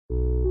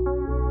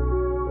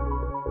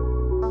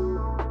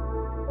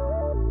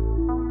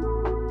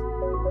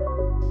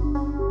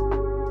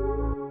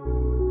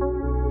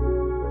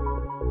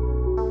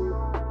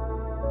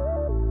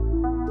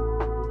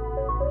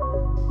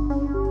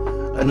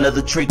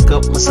Another trick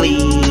up my sleeve.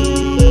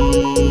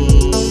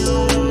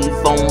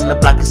 On the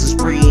block is a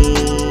spree.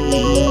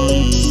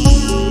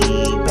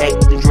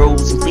 Packed the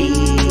droves and fleas.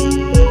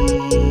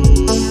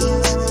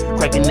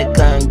 Cracking the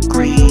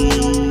concrete.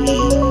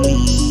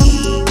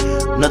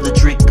 Another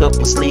trick up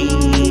my sleeve.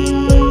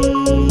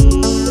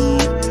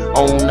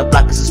 On the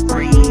block is a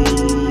spree.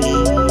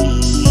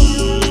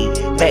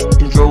 Packed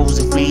the droves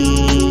and fleas.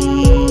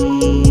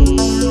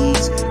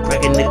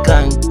 Cracking the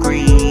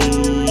concrete.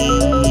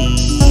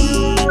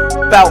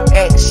 About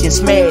action,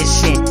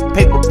 smashing,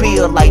 paper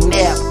peel like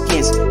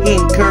napkins,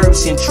 hitting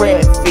curves in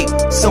traffic,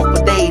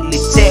 simple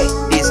daily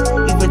tactics,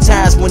 even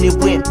times when it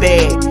went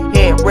bad,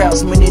 had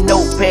routes, many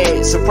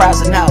notepads,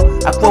 surprising how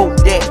I quote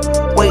that,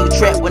 wave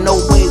trap with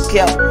no wave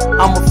cap,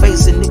 I'ma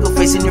face a nigga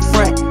facing in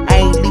front,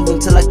 I ain't leaving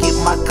till I get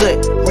my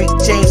cut, Rick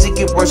James, it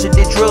get worse than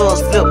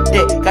drugs, flip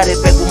that, got it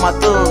back with my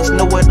thugs,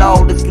 know it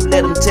all if you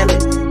let them tell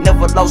it,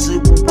 never lost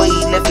it, way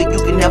left it,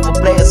 you can have a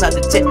blast, I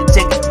detect the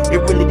ticket. It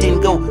really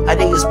didn't go how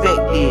they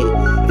expected.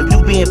 If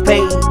you being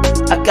paid,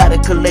 I gotta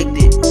collect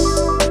it.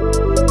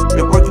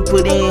 The work you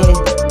put in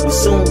will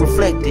soon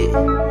reflect it.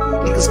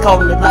 Niggas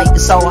calling the light,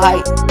 it's all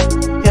hype.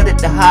 Held at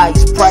the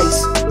highest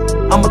price.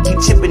 I'ma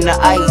keep chipping the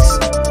ice.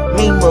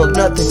 Mean mug,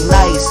 nothing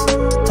nice.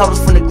 Taught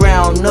us from the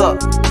ground up.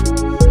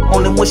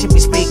 Only one should be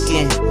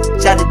speaking.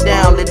 Jot it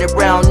down, let it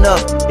round up.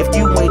 If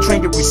you ain't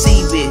trained to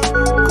receive it.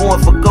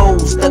 Going for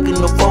gold, stuck in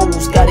the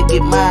foes. Gotta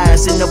get mine,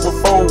 send up a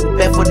fold.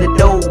 Back for the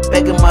dough,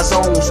 back in my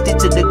zone. Stick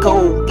to the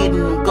code, getting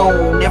them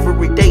gone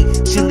every day.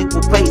 She'll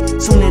equal pay,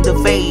 soon in the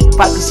fade.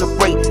 Pockets are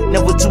break,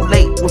 never too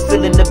late. We're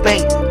feeling the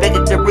pain. Back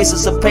at the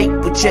races of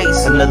paper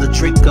chase. Another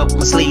trick up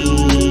my sleeve.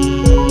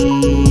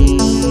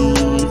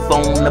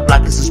 On the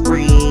block is a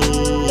spree.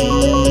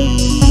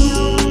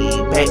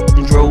 Packed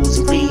the droves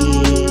and fleas.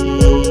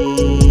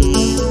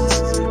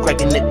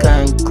 Cracking the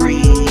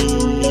concrete.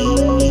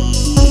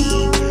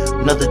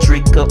 Another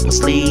trick up my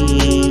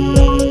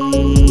sleeve.